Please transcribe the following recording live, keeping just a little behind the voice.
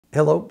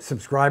Hello,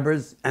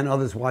 subscribers and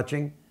others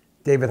watching.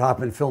 David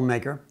Hoffman,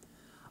 filmmaker.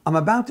 I'm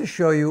about to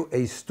show you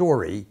a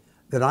story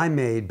that I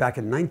made back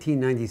in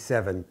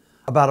 1997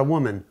 about a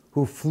woman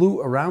who flew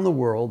around the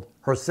world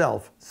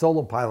herself,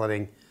 solo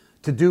piloting,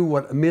 to do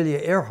what Amelia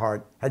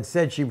Earhart had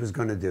said she was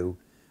going to do,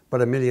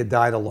 but Amelia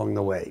died along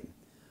the way.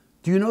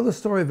 Do you know the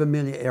story of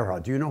Amelia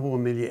Earhart? Do you know who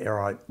Amelia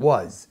Earhart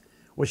was?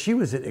 Well, she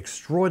was an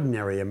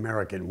extraordinary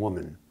American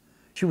woman.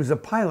 She was a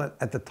pilot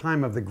at the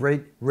time of the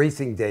great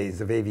racing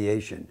days of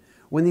aviation,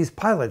 when these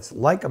pilots,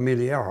 like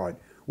Amelia Earhart,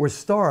 were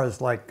stars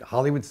like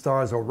Hollywood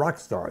stars or rock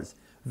stars,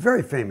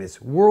 very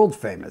famous, world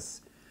famous.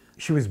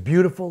 She was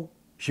beautiful,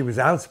 she was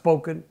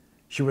outspoken,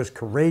 she was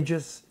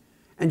courageous,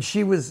 and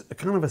she was a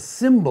kind of a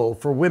symbol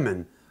for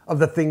women of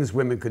the things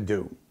women could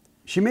do.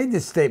 She made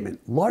this statement,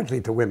 largely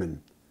to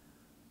women: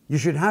 you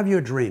should have your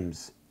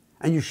dreams,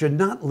 and you should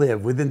not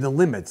live within the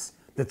limits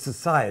that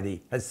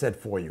society has set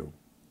for you.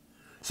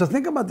 So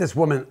think about this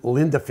woman,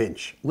 Linda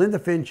Finch. Linda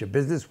Finch, a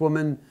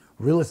businesswoman,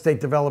 real estate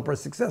developer,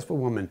 successful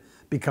woman,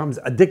 becomes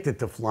addicted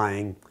to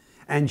flying,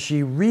 and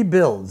she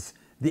rebuilds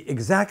the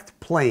exact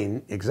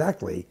plane,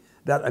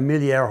 that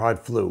Amelia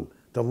Earhart flew,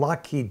 the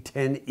Lockheed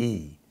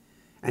 10E.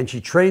 And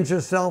she trains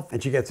herself,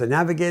 and she gets a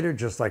navigator,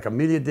 just like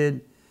Amelia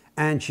did,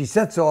 and she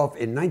sets off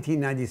in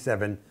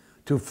 1997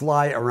 to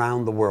fly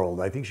around the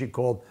world. I think she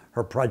called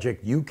her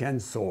project You Can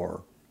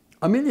Soar.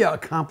 Amelia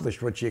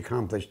accomplished what she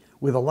accomplished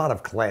with a lot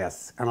of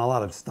class and a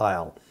lot of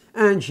style.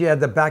 And she had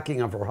the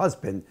backing of her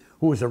husband,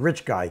 who was a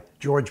rich guy,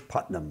 George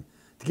Putnam.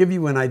 To give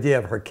you an idea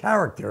of her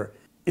character,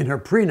 in her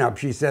prenup,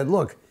 she said,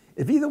 look,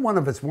 if either one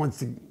of us wants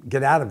to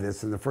get out of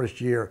this in the first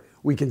year,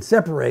 we can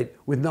separate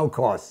with no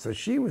cost. So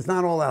she was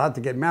not all that hot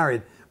to get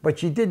married, but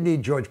she did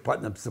need George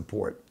Putnam's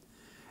support.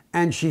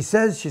 And she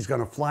says she's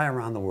going to fly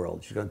around the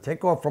world. She's going to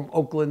take off from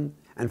Oakland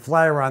and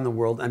fly around the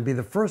world and be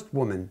the first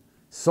woman,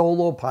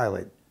 solo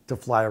pilot, to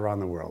fly around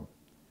the world.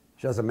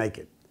 She doesn't make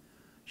it.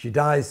 She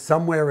dies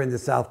somewhere in the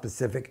South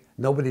Pacific.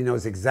 Nobody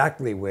knows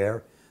exactly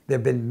where. There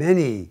have been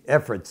many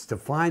efforts to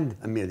find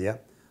Amelia.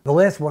 The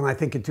last one, I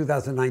think in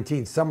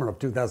 2019, summer of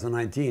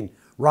 2019,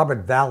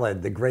 Robert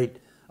Valad, the great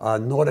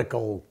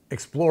nautical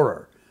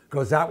explorer,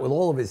 goes out with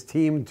all of his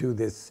team to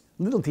this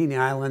little teeny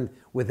island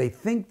where they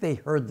think they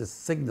heard the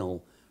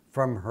signal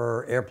from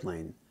her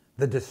airplane,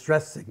 the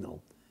distress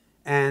signal.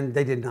 And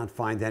they did not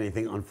find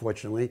anything,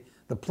 unfortunately.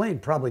 The plane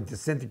probably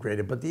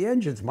disintegrated, but the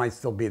engines might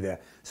still be there.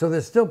 So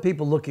there's still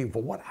people looking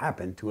for what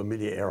happened to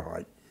Amelia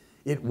Earhart.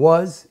 It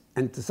was,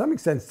 and to some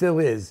extent still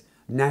is,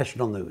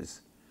 national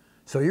news.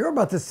 So you're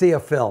about to see a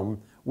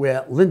film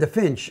where Linda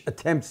Finch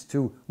attempts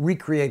to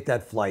recreate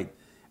that flight.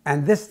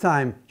 And this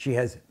time she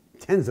has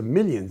tens of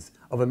millions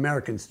of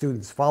American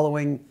students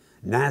following.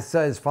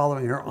 NASA is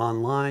following her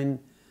online.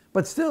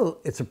 But still,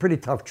 it's a pretty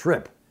tough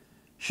trip.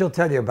 She'll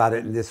tell you about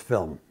it in this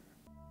film.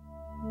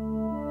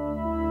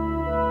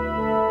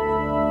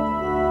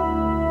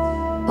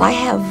 I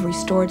have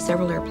restored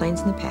several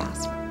airplanes in the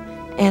past,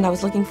 and I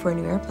was looking for a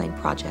new airplane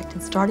project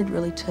and started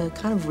really to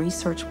kind of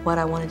research what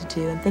I wanted to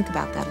do and think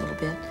about that a little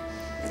bit.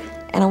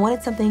 And I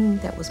wanted something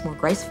that was more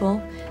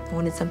graceful. I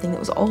wanted something that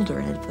was older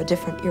and of a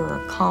different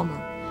era,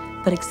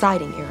 calmer, but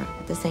exciting era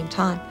at the same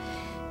time.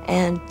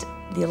 And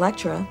the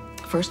Electra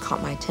first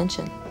caught my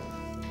attention.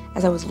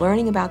 As I was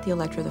learning about the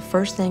Electra, the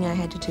first thing I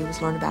had to do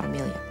was learn about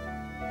Amelia.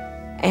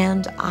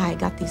 And I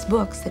got these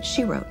books that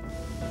she wrote,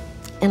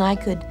 and I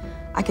could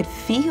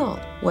feel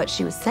what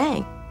she was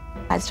saying.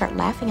 I'd start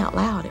laughing out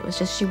loud. It was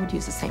just, she would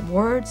use the same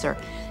words or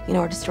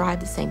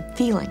describe the same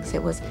feelings.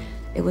 It was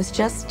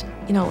just,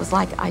 it was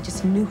like I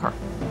just knew her.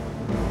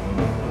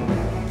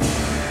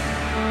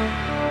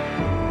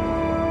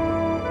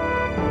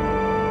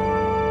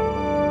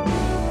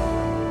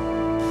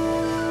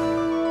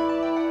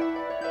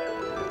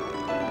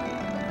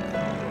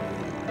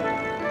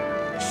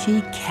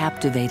 She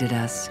captivated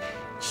us.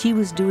 She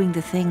was doing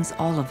the things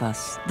all of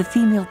us, the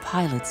female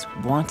pilots,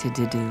 wanted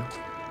to do.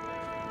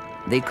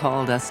 They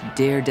called us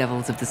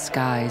daredevils of the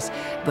skies,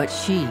 but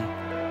she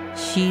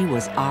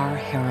was our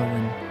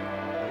heroine.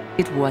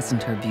 It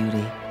wasn't her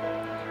beauty.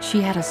 She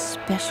had a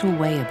special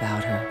way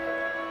about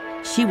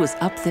her. She was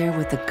up there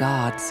with the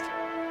gods,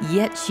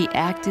 yet she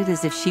acted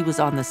as if she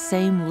was on the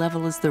same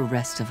level as the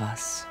rest of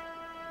us.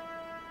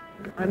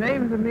 My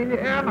name's Amelia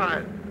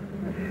Earhart.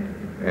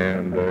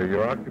 And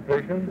your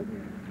occupation?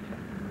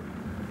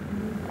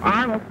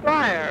 I'm a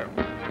flyer.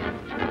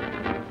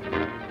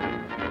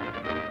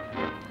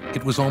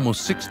 It was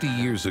almost 60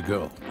 years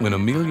ago when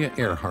Amelia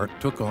Earhart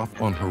took off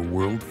on her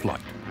world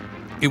flight.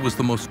 It was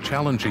the most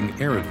challenging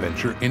air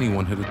adventure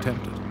anyone had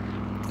attempted.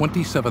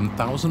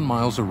 27,000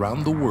 miles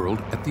around the world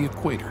at the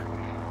equator.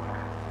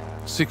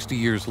 60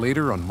 years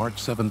later, on March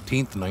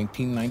 17,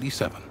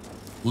 1997,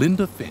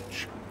 Linda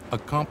Finch,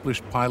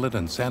 accomplished pilot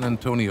and San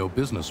Antonio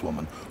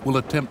businesswoman, will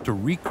attempt to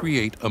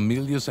recreate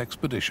Amelia's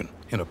expedition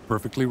in a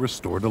perfectly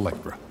restored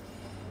Electra.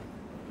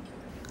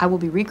 I will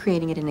be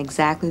recreating it in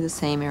exactly the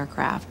same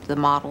aircraft, the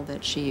model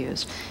that she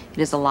used. It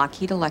is a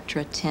Lockheed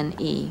Electra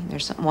 10E.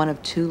 There's one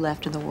of 2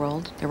 left in the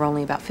world. There were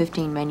only about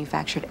 15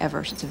 manufactured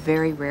ever, so it's a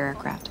very rare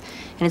aircraft.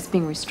 And it's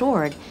being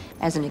restored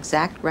as an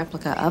exact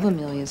replica of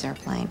Amelia's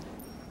airplane.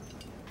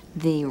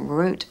 The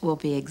route will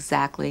be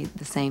exactly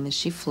the same as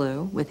she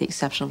flew, with the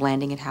exception of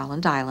landing at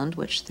Howland Island,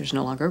 which there's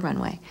no longer a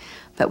runway.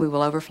 But we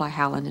will overfly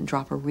Howland and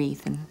drop a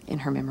wreath in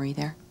her memory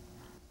there.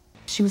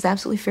 She was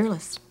absolutely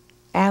fearless.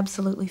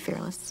 Absolutely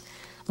fearless.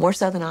 More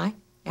so than I.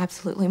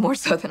 Absolutely more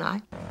so than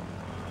I.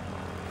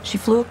 She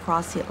flew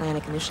across the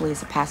Atlantic initially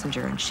as a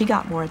passenger, and she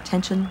got more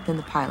attention than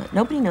the pilot.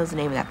 Nobody knows the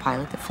name of that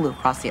pilot that flew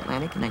across the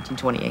Atlantic in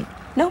 1928.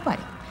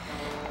 Nobody.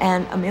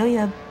 And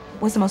Amelia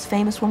was the most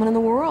famous woman in the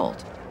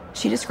world.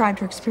 She described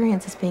her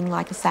experience as being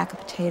like a sack of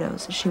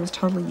potatoes. She was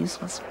totally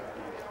useless.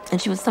 And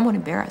she was somewhat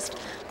embarrassed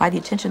by the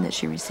attention that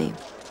she received.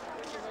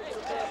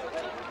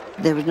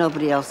 There was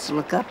nobody else to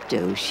look up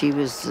to. She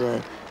was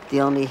the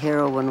only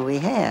heroine we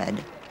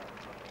had.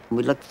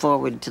 We looked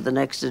forward to the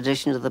next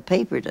edition of the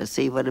paper to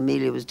see what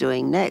Amelia was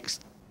doing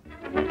next.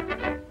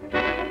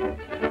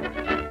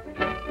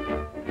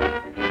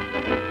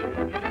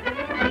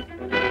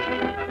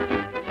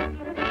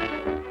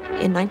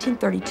 In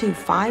 1932,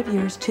 5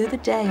 years to the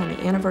day on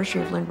the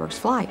anniversary of Lindbergh's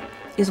flight,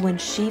 is when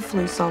she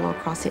flew solo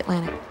across the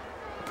Atlantic.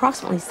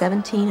 Approximately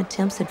 17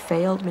 attempts had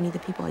failed. Many of the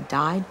people had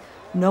died.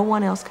 No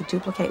one else could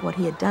duplicate what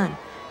he had done,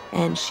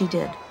 and she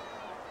did.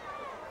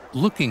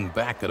 Looking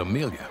back at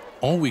Amelia,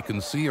 all we can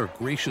see are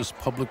gracious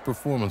public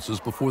performances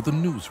before the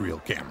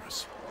newsreel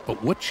cameras.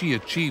 But what she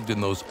achieved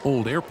in those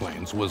old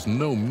airplanes was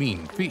no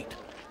mean feat.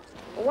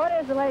 What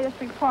is the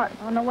latest report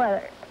on the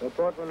weather?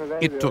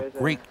 It took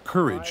great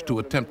courage to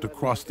attempt to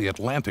cross the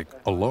Atlantic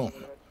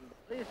alone.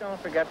 Please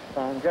don't forget the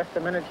phone just the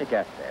minute you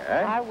get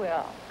there, eh? I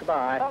will.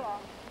 Goodbye. So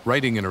long.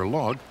 Writing in her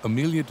log,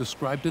 Amelia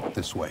described it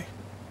this way.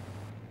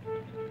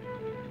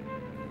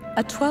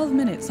 At 12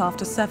 minutes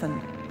after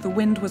 7, the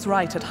wind was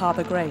right at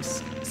Harbor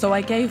Grace, so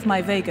I gave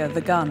my Vega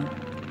the gun.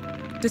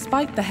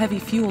 Despite the heavy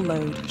fuel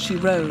load, she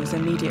rose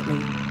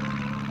immediately.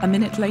 A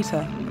minute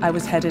later, I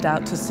was headed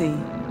out to sea.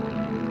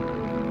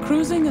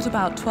 Cruising at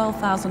about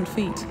 12,000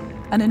 feet,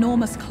 an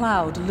enormous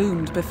cloud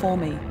loomed before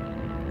me.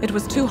 It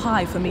was too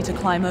high for me to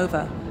climb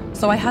over,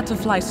 so I had to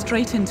fly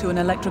straight into an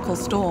electrical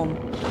storm.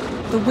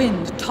 The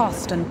wind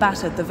tossed and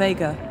battered the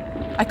Vega.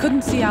 I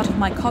couldn't see out of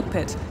my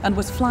cockpit and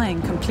was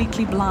flying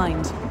completely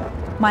blind.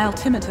 My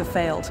altimeter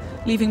failed,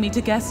 leaving me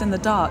to guess in the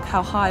dark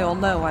how high or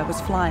low I was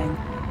flying.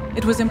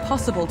 It was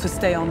impossible to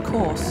stay on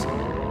course.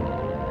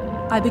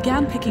 I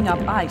began picking up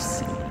ice,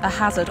 a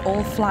hazard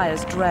all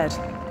flyers dread.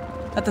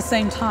 At the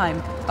same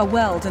time, a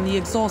weld in the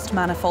exhaust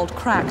manifold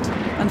cracked,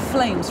 and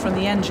flames from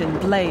the engine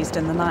blazed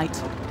in the night.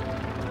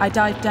 I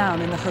dived down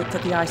in the hope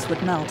that the ice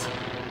would melt.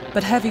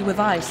 But heavy with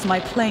ice,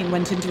 my plane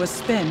went into a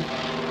spin.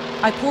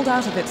 I pulled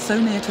out of it so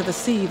near to the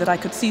sea that I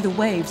could see the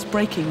waves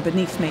breaking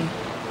beneath me.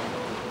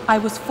 I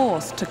was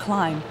forced to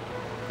climb.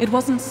 It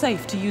wasn't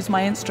safe to use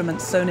my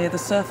instruments so near the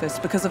surface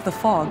because of the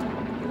fog.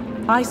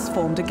 Ice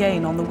formed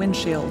again on the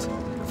windshield.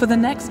 For the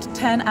next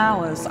 10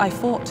 hours, I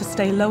fought to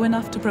stay low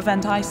enough to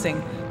prevent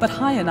icing, but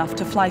high enough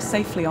to fly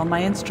safely on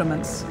my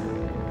instruments.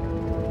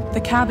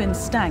 The cabin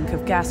stank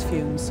of gas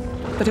fumes,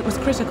 but it was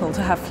critical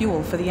to have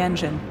fuel for the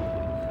engine.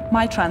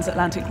 My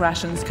transatlantic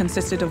rations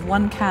consisted of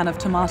 1 can of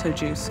tomato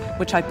juice,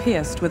 which I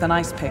pierced with an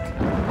ice pick.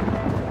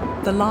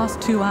 The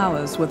last 2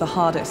 hours were the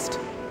hardest.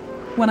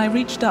 When I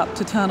reached up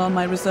to turn on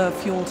my reserve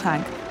fuel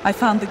tank, I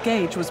found the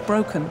gauge was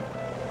broken.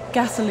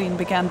 Gasoline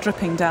began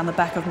dripping down the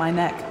back of my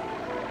neck.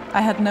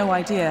 I had no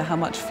idea how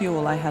much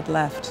fuel I had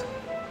left.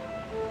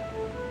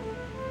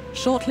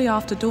 Shortly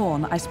after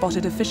dawn, I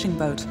spotted a fishing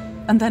boat,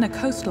 and then a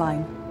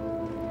coastline.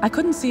 I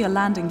couldn't see a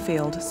landing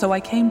field, so I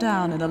came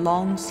down in a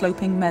long,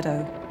 sloping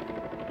meadow.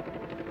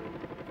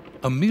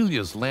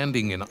 Amelia's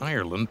landing in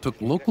Ireland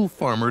took local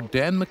farmer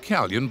Dan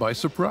McCallion by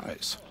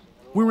surprise.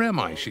 "Where am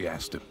I?" she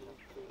asked him.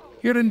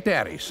 "You're in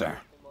Derry, sir."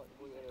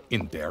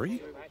 "In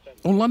Derry?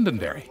 Oh,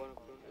 Londonderry."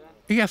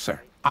 "Yes, sir.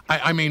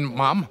 I mean,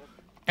 Mom.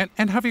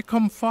 And have you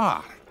come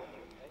far?"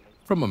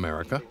 "From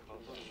America."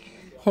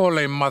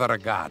 "Holy Mother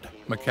of God,"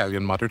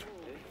 McCallion muttered.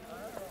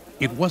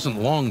 It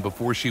wasn't long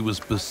before she was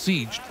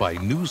besieged by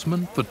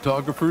newsmen,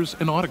 photographers,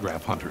 and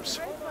autograph hunters.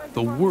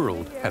 The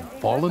world had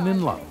fallen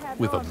in love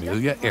with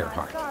Amelia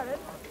Earhart.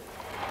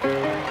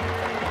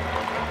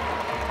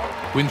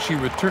 When she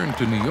returned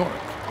to New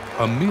York,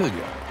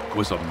 Amelia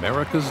was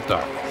America's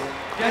darling.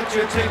 Get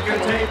your ticker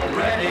tape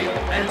ready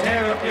and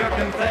tear up your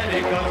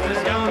confetti, 'cause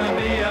there's gonna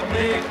be a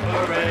big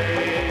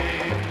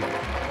parade.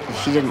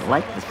 She didn't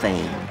like the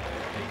fame,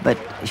 but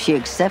she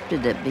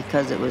accepted it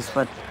because it was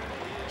what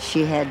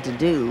she had to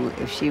do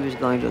if she was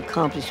going to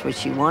accomplish what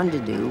she wanted to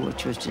do,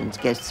 which was to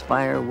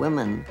inspire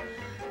women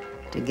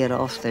to get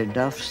off their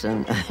duffs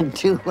and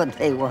do what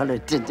they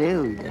wanted to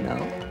do, you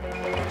know.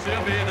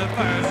 She'll be the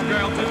first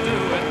girl to do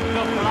it,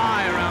 to fly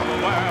around the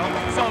world.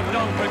 So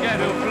don't forget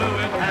who flew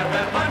it, have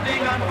that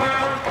bunting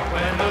unfurled.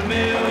 When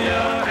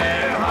Amelia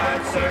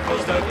Earhart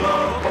circles the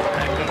globe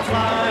and comes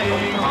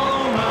flying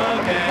home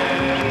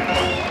again.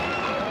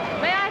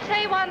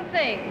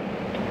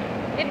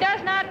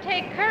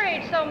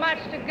 so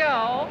much to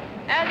go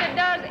as it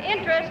does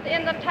interest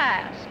in the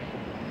task.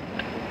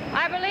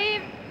 I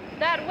believe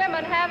that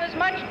women have as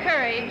much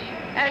courage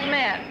as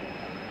men.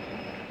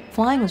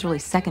 Flying was really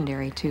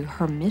secondary to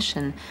her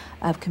mission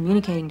of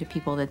communicating to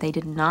people that they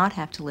did not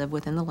have to live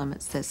within the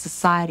limits that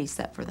society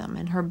set for them.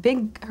 And her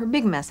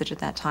big message at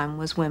that time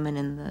was women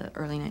in the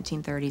early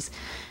 1930s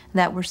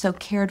that were so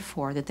cared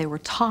for that they were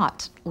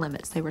taught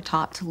limits. They were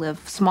taught to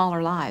live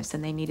smaller lives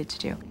than they needed to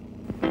do.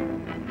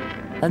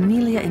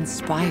 Amelia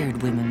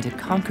inspired women to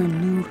conquer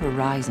new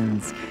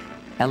horizons.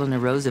 Eleanor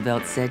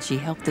Roosevelt said she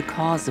helped the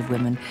cause of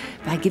women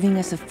by giving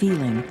us a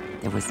feeling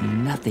there was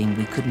nothing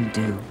we couldn't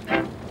do.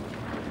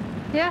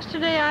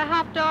 Yesterday I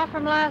hopped off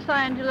from Los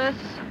Angeles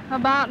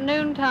about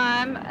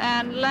noontime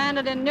and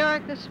landed in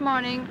Newark this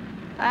morning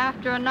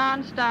after a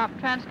non-stop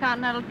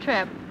transcontinental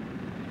trip.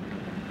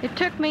 It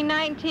took me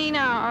 19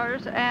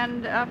 hours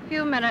and a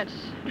few minutes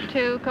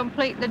to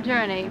complete the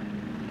journey.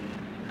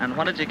 And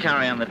what did you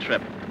carry on the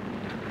trip?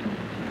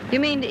 You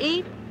mean to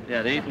eat?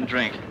 Yeah, to eat and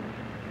drink.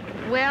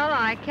 Well,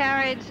 I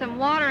carried some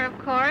water, of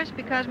course,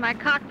 because my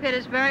cockpit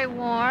is very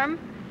warm.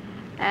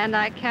 And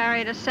I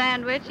carried a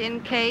sandwich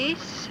in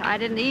case. I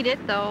didn't eat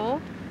it,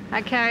 though.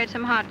 I carried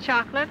some hot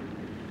chocolate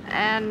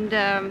and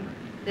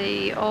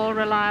the old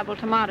reliable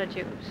tomato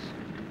juice.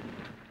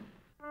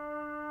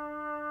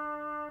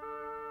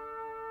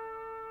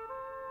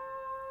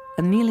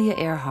 Amelia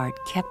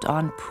Earhart kept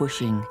on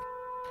pushing.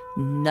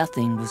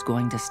 Nothing was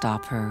going to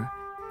stop her.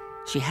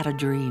 She had a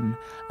dream,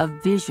 a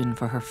vision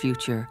for her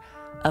future,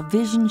 a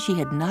vision she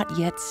had not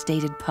yet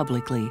stated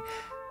publicly,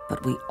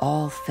 but we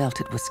all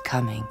felt it was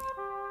coming.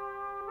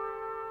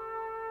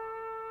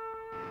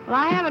 Well,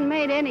 I haven't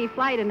made any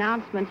flight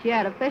announcements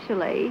yet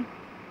officially,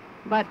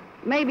 but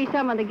maybe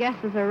some of the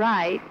guesses are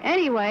right.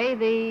 Anyway,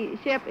 the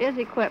ship is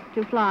equipped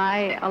to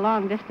fly a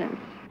long distance.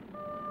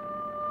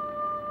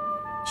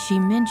 She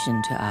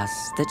mentioned to us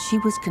that she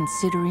was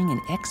considering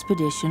an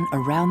expedition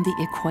around the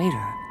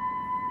equator.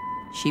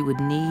 She would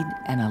need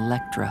an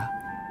Electra,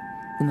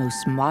 the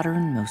most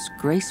modern, most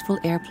graceful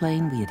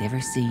airplane we had ever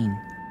seen.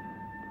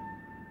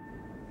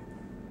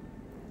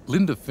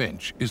 Linda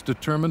Finch is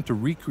determined to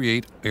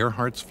recreate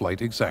Earhart's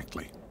flight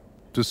exactly.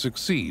 To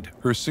succeed,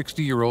 her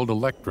 60-year-old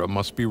Electra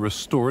must be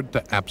restored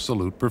to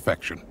absolute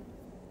perfection.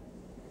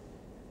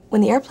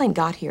 When the airplane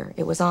got here,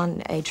 it was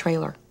on a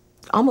trailer,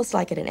 almost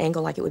like at an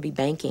angle like it would be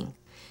banking.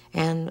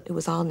 And it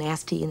was all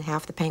nasty, and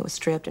half the paint was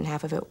stripped and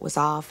half of it was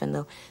off, and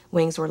the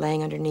wings were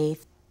laying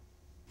underneath.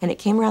 And it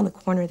came around the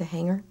corner of the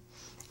hangar.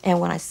 And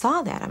when I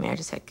saw that, I mean, I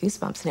just had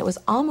goosebumps. And it was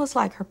almost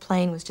like her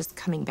plane was just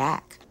coming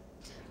back.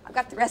 I've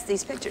got the rest of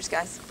these pictures,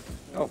 guys.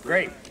 Oh,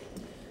 great.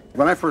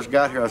 When I first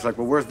got here, I was like,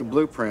 well, where's the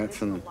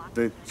blueprints? And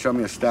they showed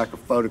me a stack of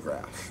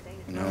photographs,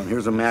 you know, and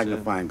here's a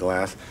magnifying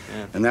glass.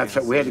 And that's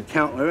how we had to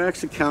count, we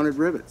actually counted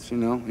rivets, you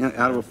know,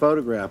 out of a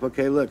photograph.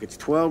 Okay, look, it's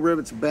 12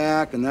 rivets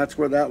back, and that's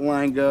where that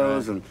line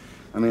goes. And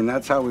I mean,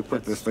 that's how we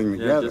put this thing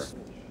together.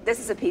 This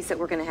is a piece that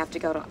we're going to have to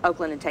go to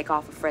Oakland and take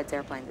off of Fred's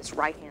airplane, this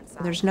right-hand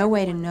side. There's no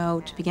way to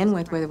know to begin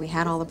with whether we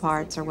had all the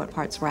parts or what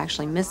parts were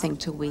actually missing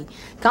till we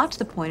got to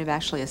the point of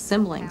actually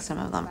assembling some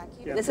of them.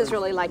 This is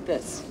really like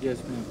this. Yes,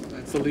 ma'am.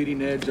 That's the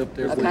leading edge up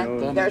there.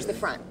 Okay, there's the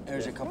front.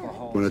 There's a couple of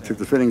holes. When I took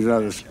the fittings out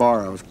of the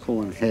spar, I was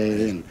pulling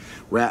hay and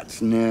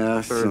rats'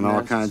 nests and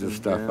all kinds of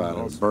stuff out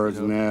of it, birds'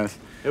 nests.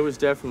 It was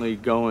definitely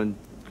going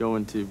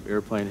to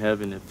airplane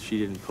heaven if she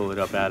didn't pull it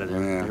up out of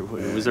there. Yeah,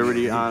 it was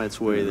already on its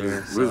way there.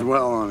 It was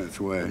well on its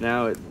way.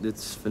 Now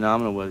it's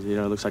phenomenal. You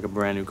know, it looks like a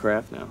brand new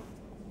craft now.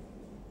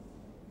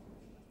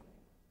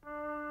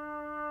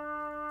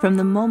 From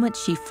the moment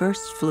she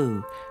first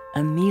flew,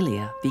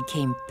 Amelia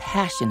became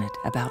passionate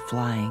about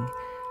flying.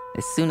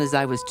 As soon as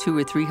I was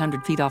 200 or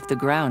 300 feet off the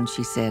ground,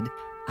 she said,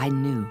 I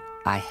knew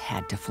I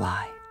had to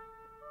fly.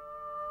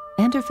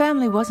 And her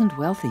family wasn't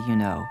wealthy, you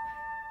know.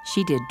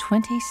 She did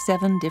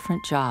 27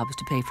 different jobs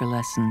to pay for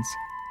lessons.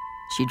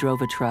 She drove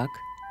a truck,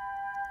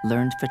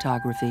 learned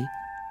photography.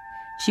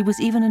 She was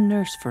even a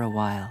nurse for a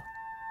while.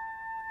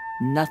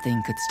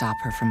 Nothing could stop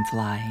her from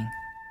flying.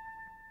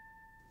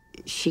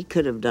 She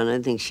could have done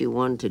anything she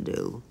wanted to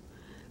do,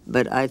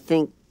 but I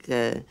think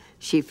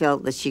she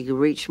felt that she could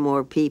reach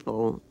more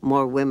people,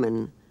 more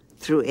women,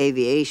 through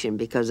aviation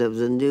because it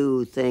was a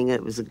new thing,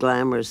 it was a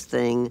glamorous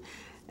thing,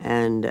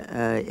 and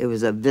it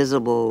was a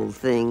visible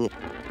thing.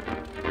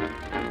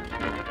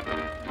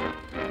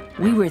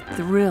 We were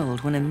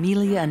thrilled when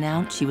Amelia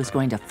announced she was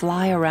going to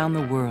fly around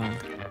the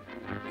world.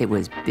 It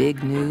was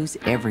big news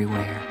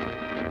everywhere.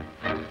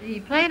 The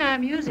plane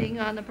I'm using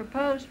on the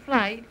proposed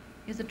flight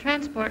is a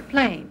transport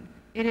plane.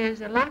 It is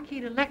a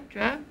Lockheed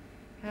Electra,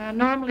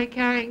 normally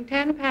carrying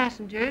 10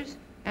 passengers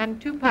and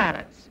 2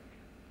 pilots.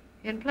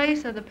 In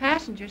place of the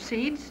passenger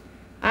seats,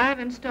 I've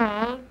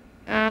installed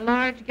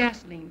large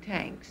gasoline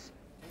tanks.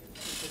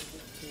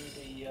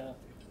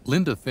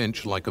 Linda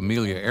Finch, like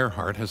Amelia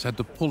Earhart, has had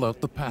to pull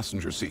out the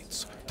passenger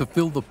seats to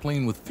fill the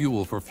plane with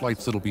fuel for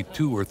flights that'll be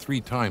 2 or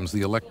 3 times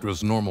the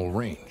Electra's normal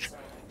range.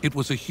 It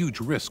was a huge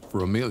risk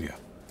for Amelia,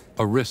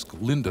 a risk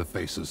Linda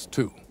faces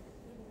too.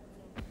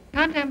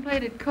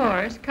 Contemplated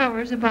course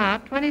covers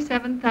about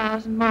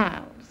 27,000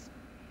 miles.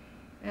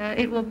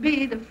 It will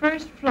be the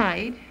first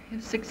flight,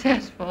 if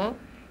successful,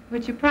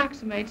 which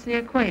approximates the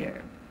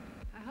equator.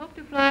 I hope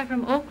to fly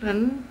from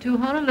Oakland to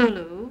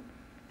Honolulu,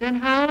 then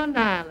Howland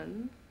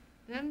Island,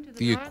 then to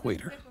The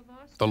equator,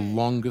 the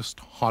longest,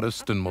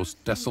 hottest, and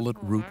most desolate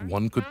route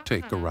one could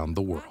take around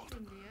the world.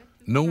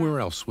 Nowhere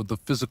else would the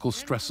physical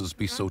stresses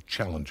be so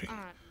challenging.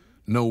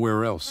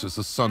 Nowhere else is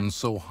the sun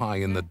so high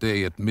in the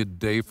day at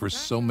midday for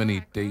so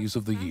many days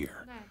of the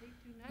year.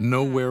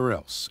 Nowhere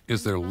else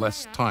is there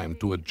less time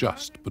to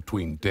adjust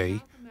between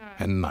day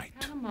and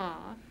night.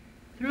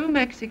 Through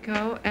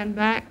Mexico and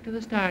back to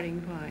the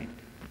starting point.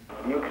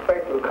 You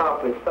expect to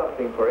accomplish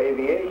something for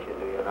aviation,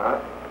 do you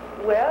not?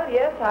 Well,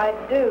 yes, I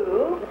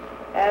do.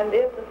 And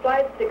if the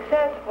flight's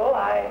successful,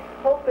 I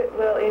hope it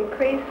will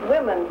increase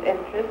women's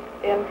interest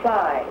in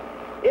flying.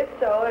 If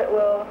so, it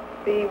will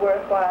be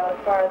worthwhile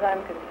as far as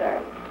I'm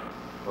concerned.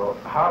 Well,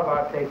 how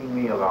about taking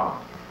me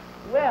along?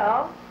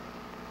 Well,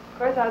 of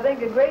course, I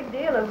think a great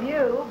deal of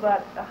you,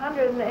 but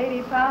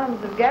 180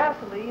 pounds of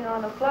gasoline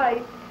on a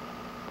flight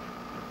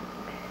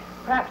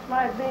perhaps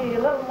might be a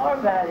little more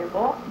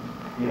valuable.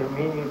 You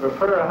mean you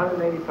prefer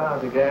 180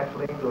 pounds of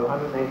gasoline to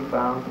 180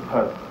 pounds of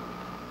husband?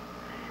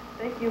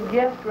 I think you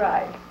guessed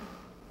right.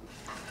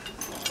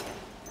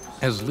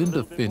 As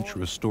Linda Finch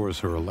restores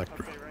her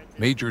Electra,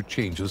 major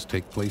changes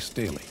take place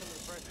daily.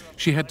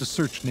 She had to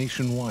search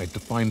nationwide to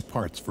find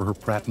parts for her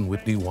Pratt &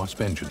 Whitney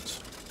Wasp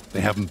engines. They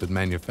haven't been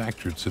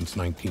manufactured since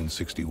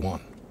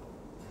 1961.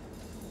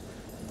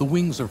 The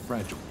wings are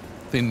fragile,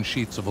 thin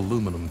sheets of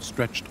aluminum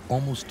stretched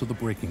almost to the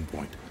breaking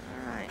point.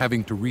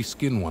 Having to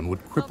reskin one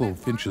would cripple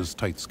Finch's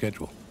tight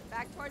schedule.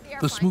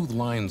 The smooth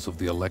lines of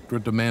the Electra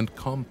demand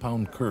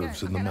compound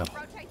curves in the metal.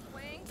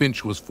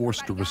 Finch was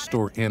forced to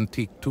restore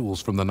antique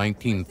tools from the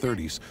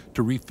 1930s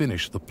to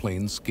refinish the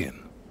plane's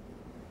skin.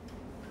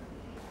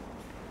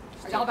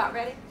 Are y'all about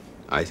ready?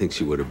 I think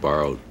she would have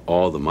borrowed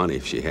all the money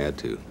if she had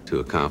to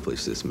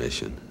accomplish this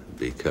mission,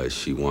 because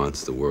she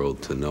wants the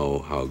world to know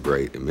how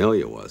great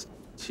Amelia was.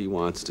 She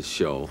wants to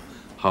show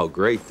how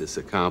great this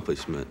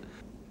accomplishment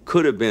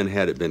could have been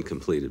had it been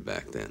completed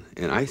back then.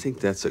 And I think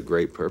that's a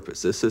great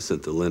purpose. This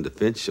isn't the Linda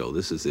Finch show,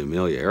 this is the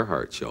Amelia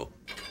Earhart show.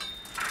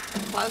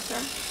 Closer.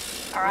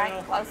 All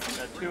right,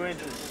 closer. 2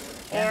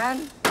 inches.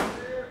 And?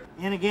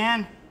 In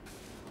again.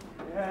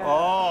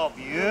 Oh,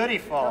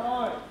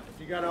 beautiful.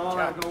 You got all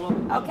that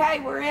going. Okay,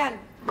 we're in.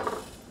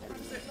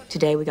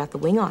 Today we got the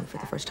wing on for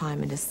the first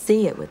time, and to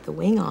see it with the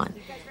wing on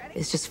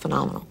is just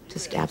phenomenal,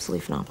 just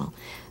absolutely phenomenal.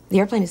 The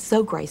airplane is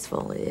so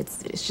graceful,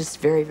 it's just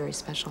very, very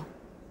special.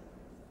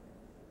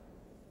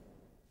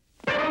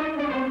 The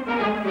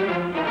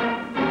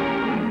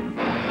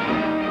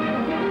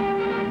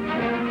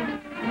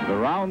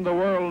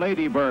round-the-world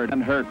Ladybird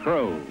and her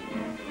crew,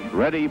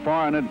 ready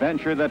for an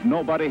adventure that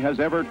nobody has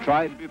ever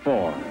tried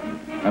before.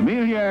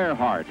 Amelia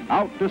Earhart,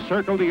 out to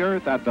circle the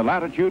Earth at the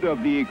latitude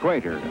of the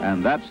equator,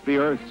 and that's the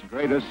Earth's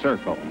greatest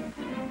circle.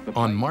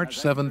 On March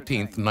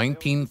 17,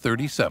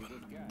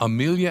 1937,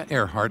 Amelia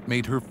Earhart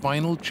made her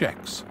final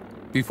checks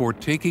before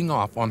taking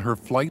off on her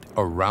flight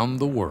around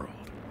the world.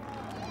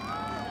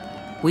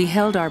 We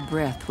held our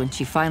breath when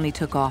she finally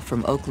took off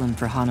from Oakland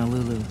for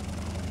Honolulu.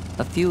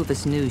 A few of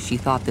us knew she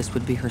thought this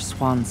would be her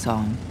swan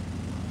song.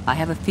 I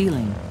have a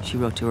feeling, she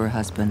wrote to her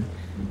husband,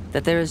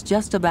 that there is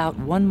just about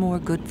one more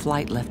good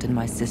flight left in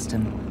my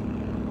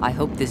system. I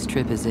hope this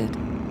trip is it.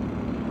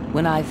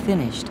 When I've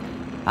finished,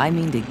 I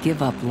mean to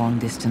give up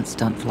long-distance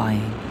stunt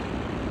flying.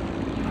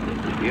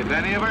 If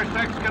any of our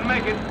sex can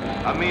make it,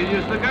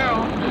 Amelia's the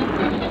girl.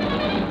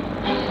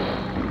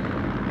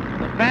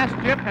 The fast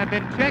ship had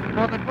been checked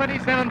for the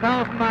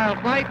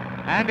 27,000-mile flight,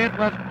 and it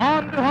was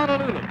on to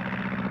Honolulu.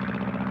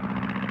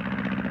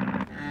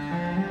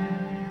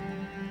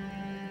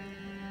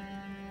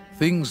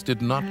 Things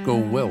did not go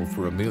well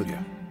for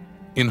Amelia.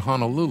 In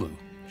Honolulu,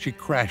 she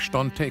crashed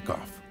on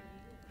takeoff.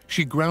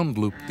 She ground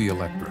looped the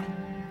Electra.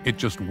 It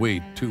just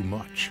weighed too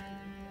much.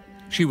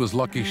 She was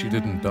lucky she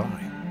didn't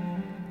die.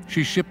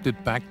 She shipped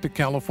it back to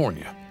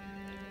California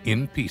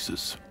in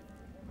pieces.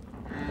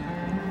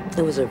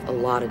 There was a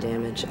lot of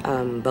damage.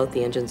 Both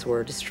the engines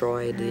were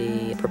destroyed,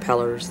 the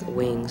propellers, the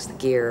wings, the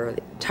gear,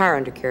 the entire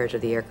undercarriage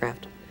of the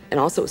aircraft. And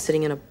also it was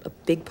sitting in a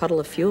big puddle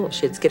of fuel.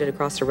 She had skidded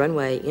across the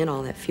runway in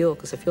all that fuel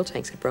because the fuel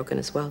tanks had broken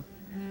as well.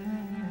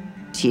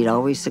 She'd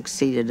always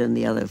succeeded in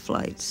the other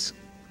flights.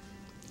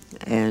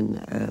 And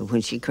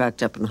when she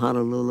cracked up in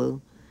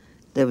Honolulu,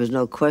 there was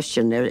no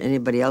question.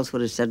 Anybody else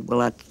would have said,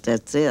 well,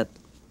 that's it.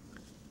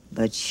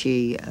 But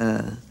she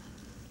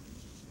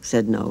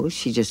said no.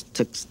 She just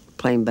took the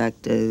plane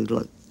back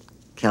to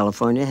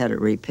California, had it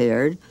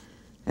repaired,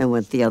 and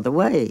went the other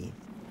way.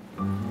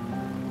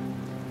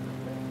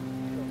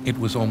 It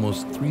was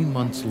almost 3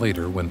 months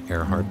later when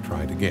Earhart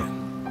tried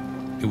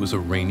again. It was a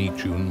rainy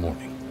June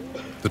morning.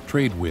 The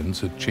trade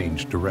winds had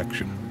changed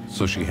direction,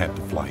 so she had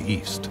to fly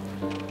east.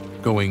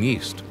 Going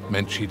east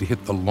meant she'd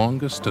hit the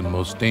longest and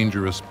most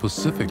dangerous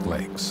Pacific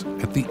legs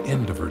at the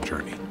end of her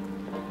journey.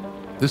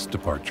 This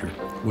departure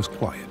was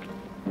quiet.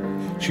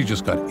 She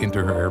just got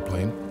into her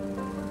airplane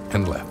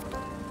and left.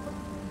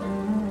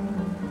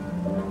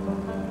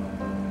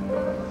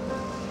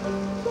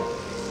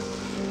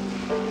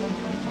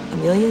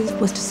 Amelia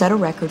was to set a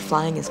record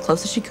flying as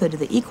close as she could to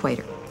the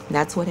equator. And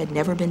that's what had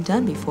never been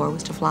done before,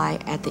 was to fly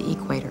at the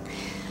equator.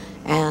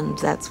 And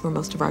that's where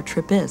most of our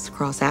trip is,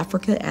 across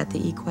Africa, at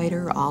the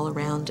equator, all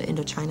around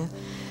Indochina.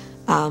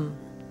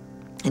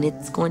 And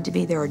it's going to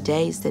be, there are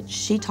days that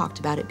she talked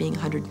about it being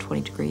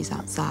 120 degrees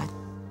outside.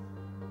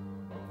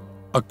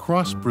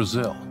 Across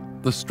Brazil,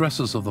 the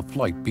stresses of the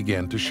flight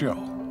began to show.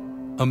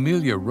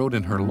 Amelia wrote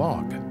in her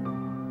log,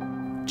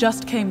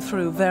 "Just came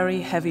through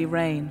very heavy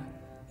rain.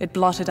 It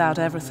blotted out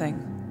everything.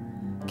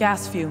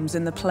 Gas fumes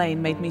in the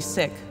plane made me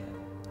sick.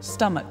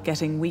 Stomach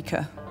getting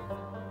weaker."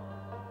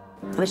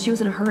 But she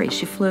was in a hurry.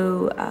 She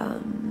flew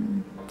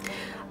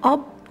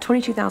all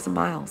 22,000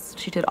 miles.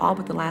 She did all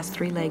but the last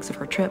 3 legs of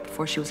her trip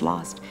before she was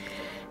lost.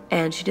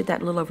 And she did that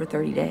in a little over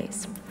 30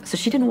 days. So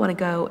she didn't want to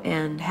go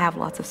and have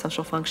lots of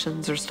social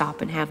functions or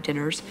stop and have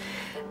dinners.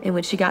 And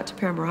when she got to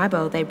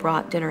Paramaribo, they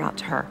brought dinner out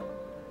to her.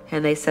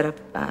 And they set up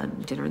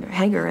dinner in their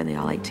hangar, and they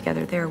all ate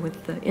together there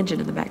with the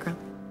engine in the background.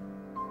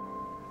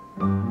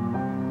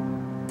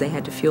 They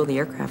had to fuel the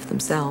aircraft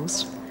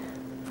themselves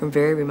from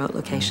very remote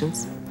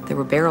locations. There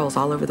were barrels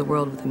all over the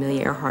world with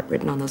Amelia Earhart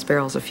written on those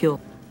barrels of fuel.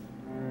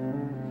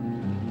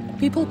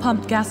 People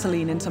pumped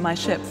gasoline into my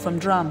ship from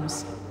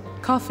drums.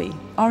 Coffee,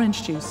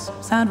 orange juice,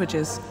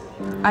 sandwiches.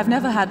 I've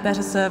never had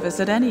better service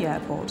at any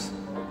airport.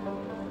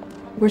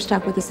 We're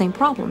stuck with the same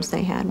problems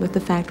they had, with the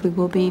fact we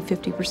will be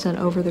 50%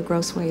 over the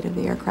gross weight of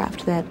the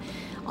aircraft, that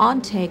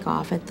on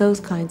takeoff at those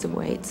kinds of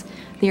weights,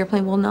 the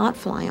airplane will not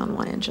fly on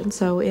one engine.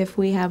 So if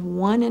we have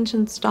one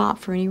engine stop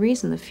for any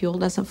reason, the fuel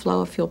doesn't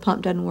flow, a fuel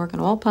pump doesn't work, an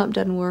oil pump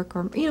doesn't work,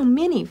 or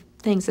many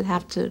things that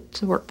have to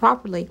work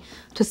properly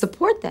to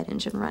support that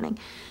engine running,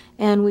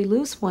 and we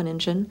lose one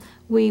engine,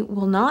 we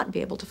will not be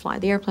able to fly.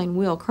 The airplane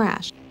will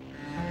crash.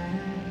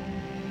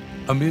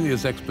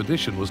 Amelia's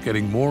expedition was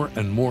getting more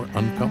and more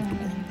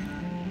uncomfortable.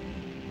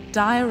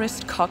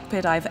 Direst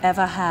cockpit I've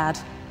ever had.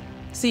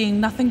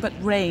 Seeing nothing but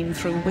rain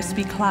through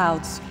wispy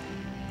clouds.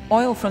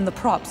 Oil from the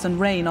props and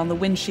rain on the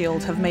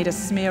windshield have made a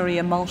smeary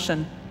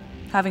emulsion.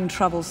 Having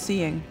trouble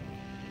seeing.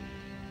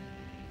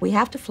 We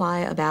have to fly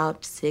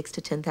about 6,000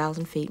 to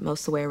 10,000 feet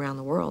most of the way around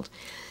the world.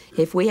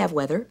 If we have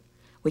weather,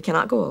 we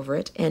cannot go over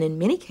it, and in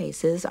many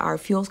cases, our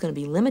fuel's going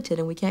to be limited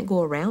and we can't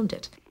go around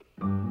it.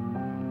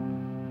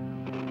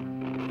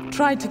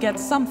 Tried to get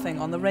something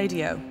on the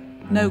radio.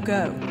 No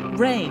go.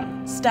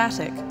 Rain.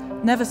 Static.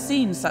 Never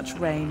seen such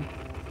rain.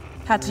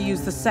 Had to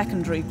use the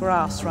secondary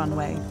grass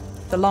runway.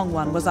 The long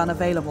one was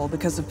unavailable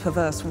because of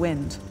perverse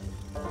wind.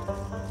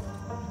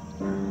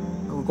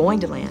 We're going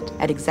to land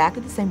at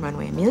exactly the same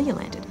runway Amelia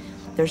landed.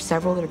 There's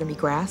several that are going to be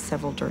grass,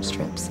 several dirt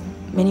strips.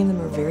 Many of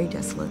them are very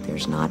desolate.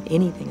 There's not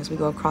anything. As we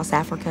go across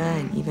Africa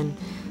and even,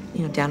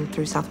 down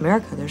through South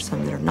America, there's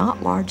some that are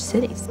not large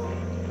cities.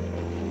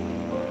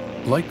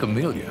 Like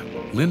Amelia,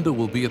 Linda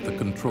will be at the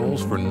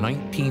controls for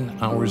 19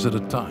 hours at a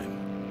time.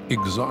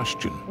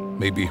 Exhaustion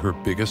may be her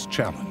biggest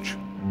challenge.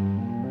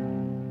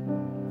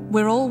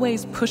 We're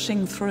always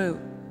pushing through,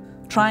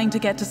 trying to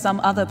get to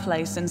some other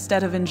place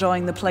instead of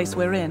enjoying the place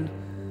we're in.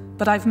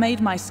 But I've made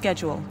my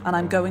schedule, and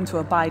I'm going to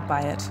abide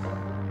by it.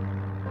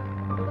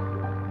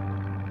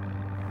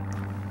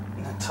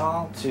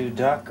 Natal to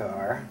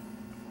Dakar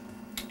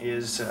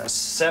is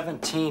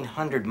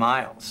 1,700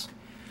 miles.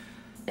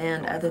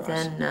 And other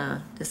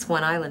than this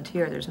one island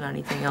here, there's not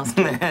anything else.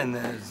 And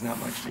there's not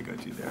much to go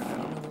to there.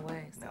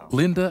 No.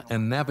 Linda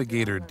and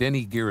navigator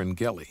Denny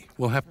Girangeli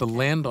will have to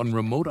land on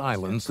remote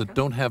islands that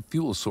don't have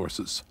fuel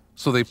sources.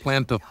 So they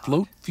plan to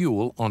float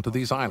fuel onto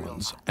these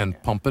islands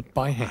and pump it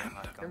by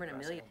hand.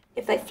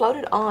 If they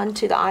floated on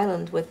to the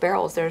island with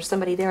barrels, there's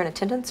somebody there in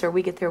attendance, or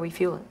we get there, we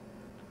fuel it?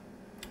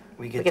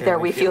 We get there,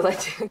 we fuel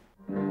it.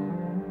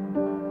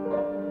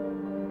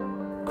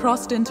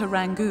 Crossed into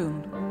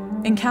Rangoon.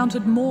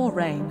 Encountered more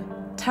rain,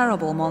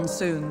 terrible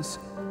monsoons.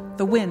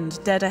 The wind,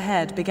 dead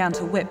ahead, began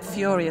to whip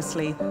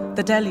furiously,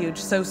 the deluge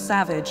so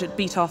savage it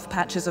beat off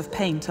patches of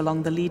paint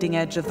along the leading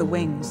edge of the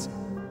wings.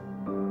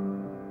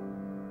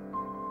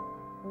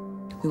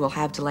 We will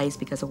have delays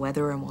because of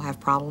weather, and we'll have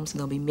problems, and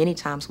there'll be many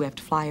times we have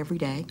to fly every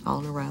day, all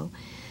in a row.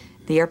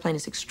 The airplane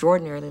is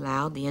extraordinarily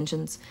loud. The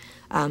engines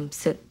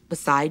sit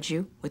beside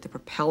you with the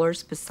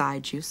propellers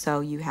beside you,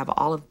 so you have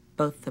all of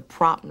both the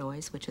prop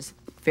noise, which is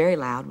very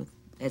loud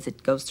as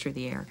it goes through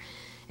the air,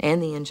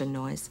 and the engine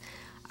noise.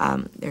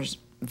 There's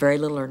very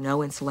little or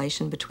no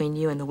insulation between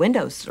you, and the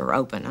windows are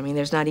open. I mean,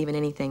 there's not even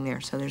anything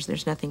there, so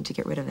there's nothing to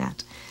get rid of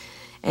that.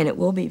 And it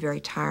will be very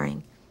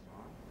tiring.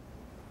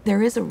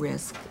 There is a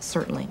risk,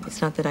 certainly.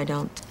 It's not that I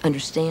don't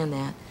understand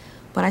that,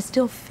 but I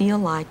still feel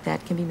like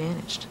that can be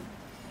managed.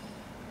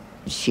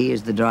 She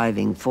is the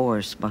driving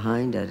force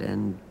behind it,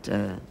 and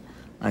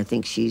I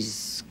think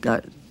she's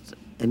got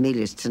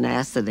Amelia's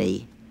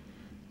tenacity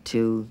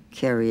to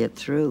carry it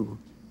through.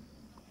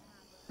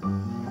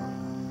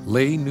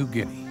 Lae, New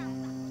Guinea.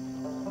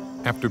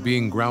 After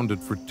being grounded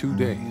for 2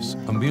 days,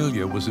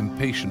 Amelia was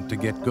impatient to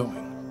get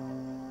going.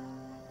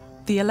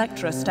 The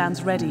Electra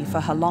stands ready for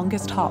her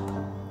longest hop,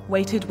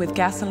 weighted with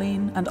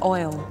gasoline and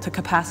oil to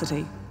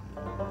capacity.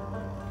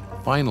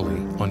 Finally,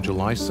 on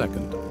July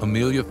 2nd,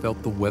 Amelia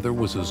felt the weather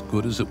was as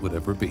good as it would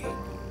ever be,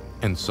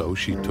 and so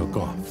she took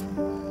off.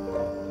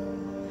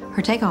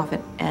 Her takeoff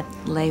at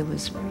Lay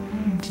was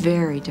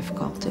very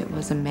difficult. It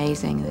was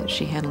amazing that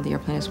she handled the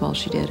airplane as well as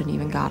she did and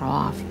even got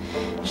off.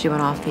 She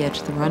went off the edge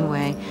of the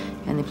runway,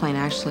 and the plane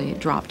actually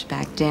dropped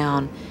back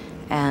down,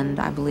 and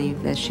I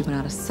believe that she went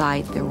out of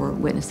sight. There were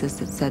witnesses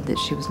that said that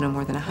she was no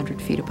more than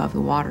 100 feet above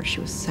the water. She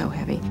was so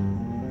heavy.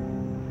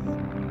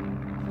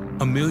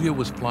 Amelia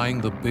was flying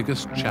the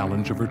biggest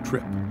challenge of her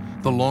trip,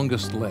 the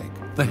longest leg,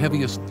 the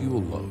heaviest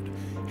fuel load,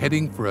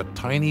 heading for a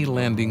tiny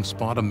landing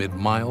spot amid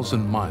miles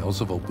and miles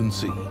of open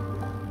sea,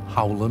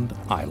 Howland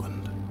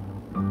Island.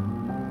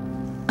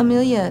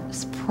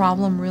 Amelia's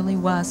problem really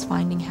was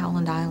finding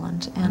Howland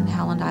Island, and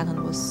Howland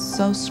Island was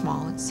so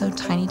small, it's so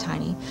tiny,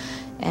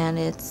 and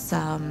it's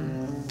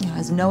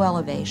has no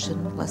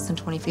elevation, less than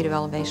 20 feet of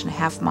elevation, a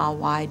half mile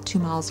wide, 2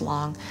 miles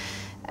long,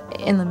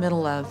 in the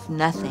middle of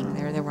nothing.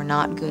 There were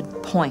not good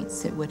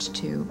points at which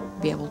to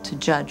be able to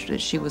judge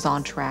that she was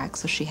on track,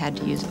 so she had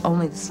to use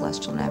only the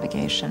celestial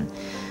navigation.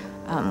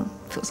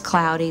 If it was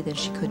cloudy, then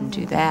she couldn't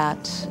do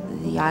that.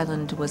 The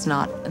island was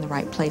not in the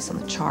right place on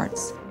the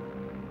charts.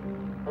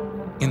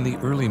 In the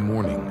early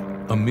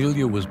morning,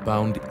 Amelia was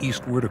bound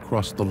eastward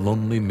across the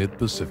lonely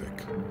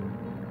mid-Pacific.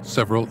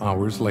 Several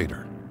hours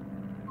later,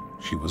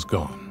 she was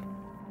gone.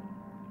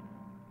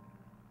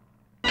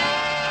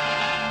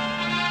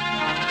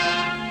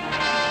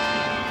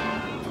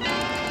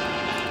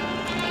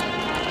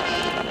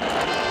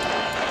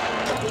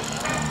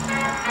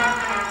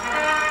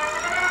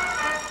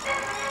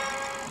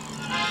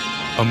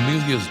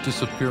 Amelia's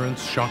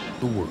disappearance shocked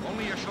the world.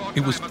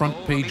 It was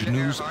front-page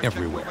news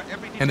everywhere,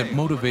 and it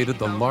motivated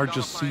the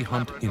largest sea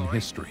hunt in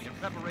history.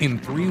 In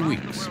 3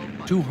 weeks,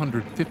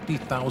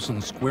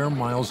 250,000 square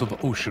miles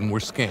of ocean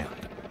were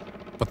scanned,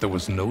 but there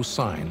was no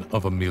sign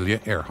of Amelia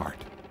Earhart.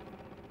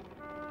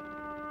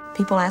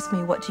 People ask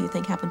me, what do you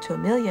think happened to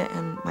Amelia?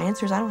 And my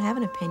answer is, I don't have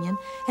an opinion,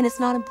 and it's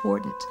not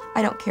important.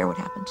 I don't care what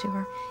happened to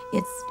her.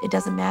 It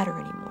doesn't matter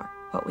anymore.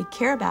 What we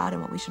care about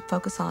and what we should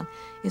focus on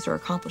is her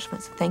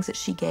accomplishments, the things that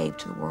she gave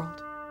to the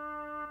world.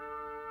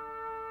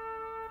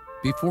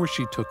 Before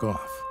she took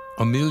off,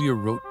 Amelia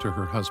wrote to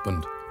her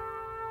husband,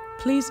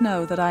 "Please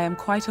know that I am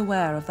quite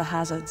aware of the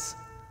hazards.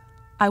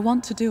 I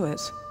want to do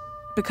it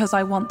because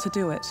I want to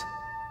do it.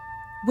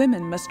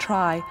 Women must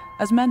try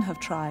as men have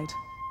tried.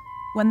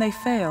 When they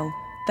fail,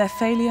 their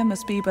failure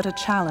must be but a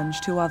challenge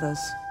to others."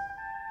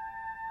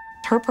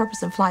 Her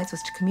purpose in flights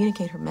was to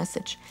communicate her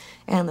message,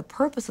 and the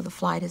purpose of the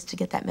flight is to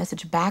get that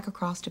message back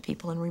across to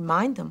people and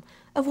remind them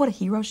of what a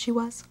hero she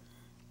was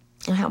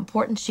and how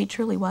important she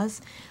truly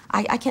was.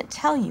 I can't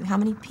tell you how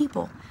many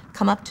people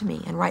come up to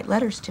me and write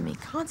letters to me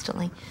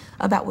constantly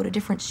about what a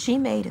difference she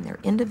made in their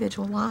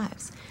individual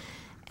lives.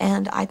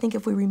 And I think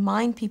if we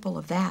remind people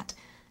of that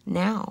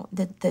now,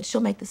 that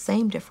she'll make the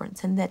same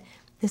difference, and that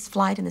this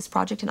flight and this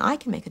project and I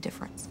can make a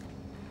difference.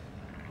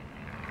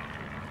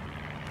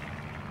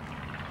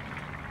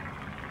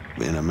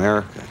 In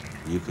America,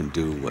 you can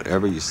do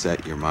whatever you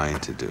set your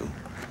mind to do.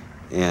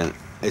 And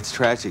it's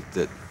tragic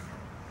that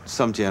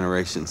some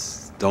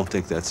generations don't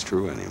think that's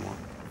true anymore.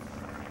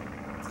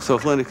 So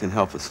if Linda can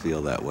help us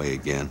feel that way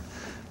again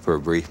for a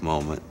brief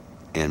moment,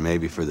 and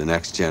maybe for the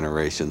next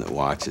generation that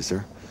watches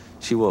her,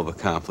 she will have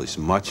accomplished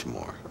much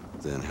more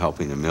than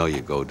helping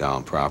Amelia go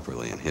down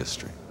properly in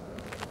history.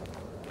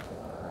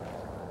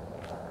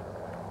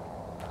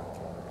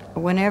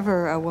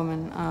 Whenever a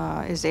woman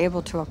is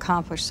able to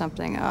accomplish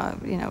something,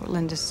 you know,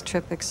 Linda's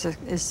trip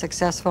is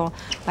successful.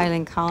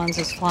 Eileen Collins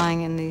is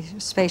flying in the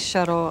space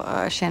shuttle.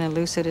 Shannon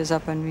Lucid is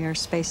up on Mir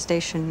Space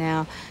Station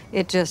now.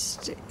 It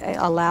just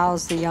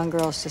allows the young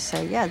girls to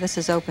say, yeah, this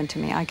is open to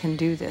me. I can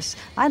do this.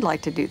 I'd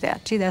like to do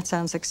that. Gee, that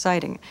sounds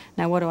exciting.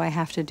 Now, what do I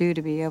have to do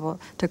to be able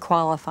to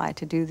qualify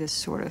to do this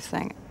sort of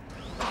thing?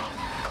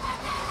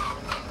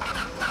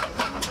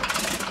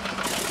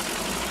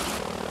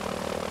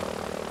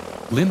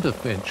 Linda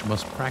Finch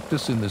must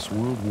practice in this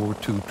World War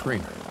II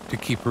trainer to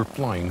keep her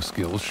flying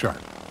skills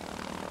sharp.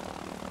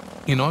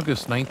 In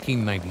August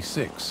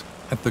 1996,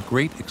 at the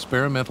Great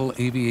Experimental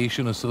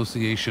Aviation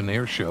Association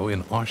Air Show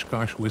in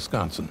Oshkosh,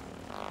 Wisconsin,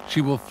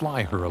 she will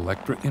fly her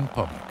Electra in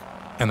public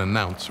and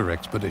announce her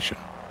expedition.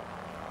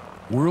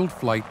 World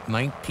Flight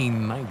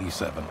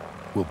 1997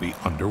 will be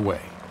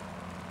underway.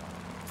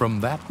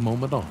 From that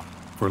moment on,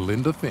 for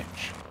Linda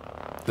Finch,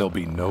 there'll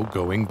be no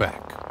going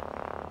back.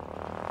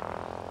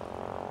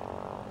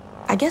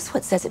 I guess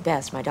what says it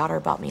best, my daughter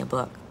bought me a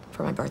book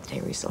for my birthday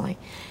recently,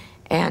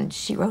 and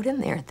she wrote in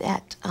there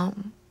that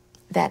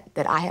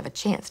that I have a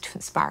chance to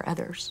inspire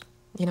others.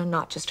 You know,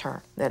 not just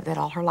her, that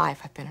all her life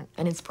I've been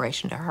an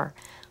inspiration to her,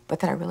 but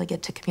that I really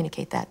get to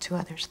communicate that to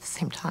others at the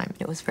same time.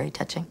 It was very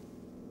touching.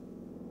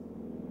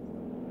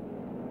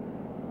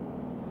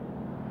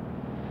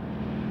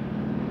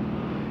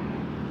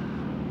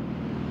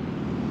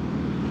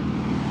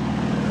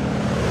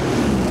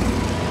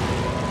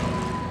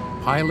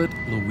 Pilot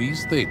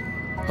Louise Thaden,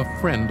 a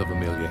friend of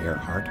Amelia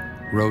Earhart,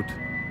 wrote,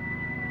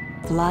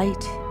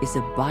 "Flight is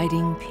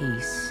abiding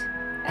peace,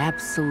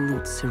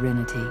 absolute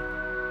serenity.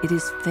 It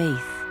is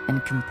faith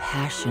and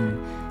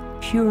compassion,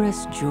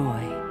 purest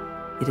joy.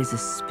 It is a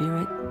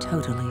spirit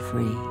totally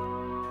free.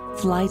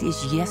 Flight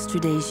is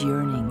yesterday's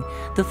yearning,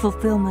 the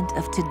fulfillment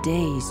of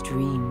today's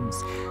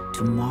dreams,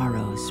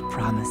 tomorrow's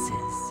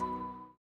promises.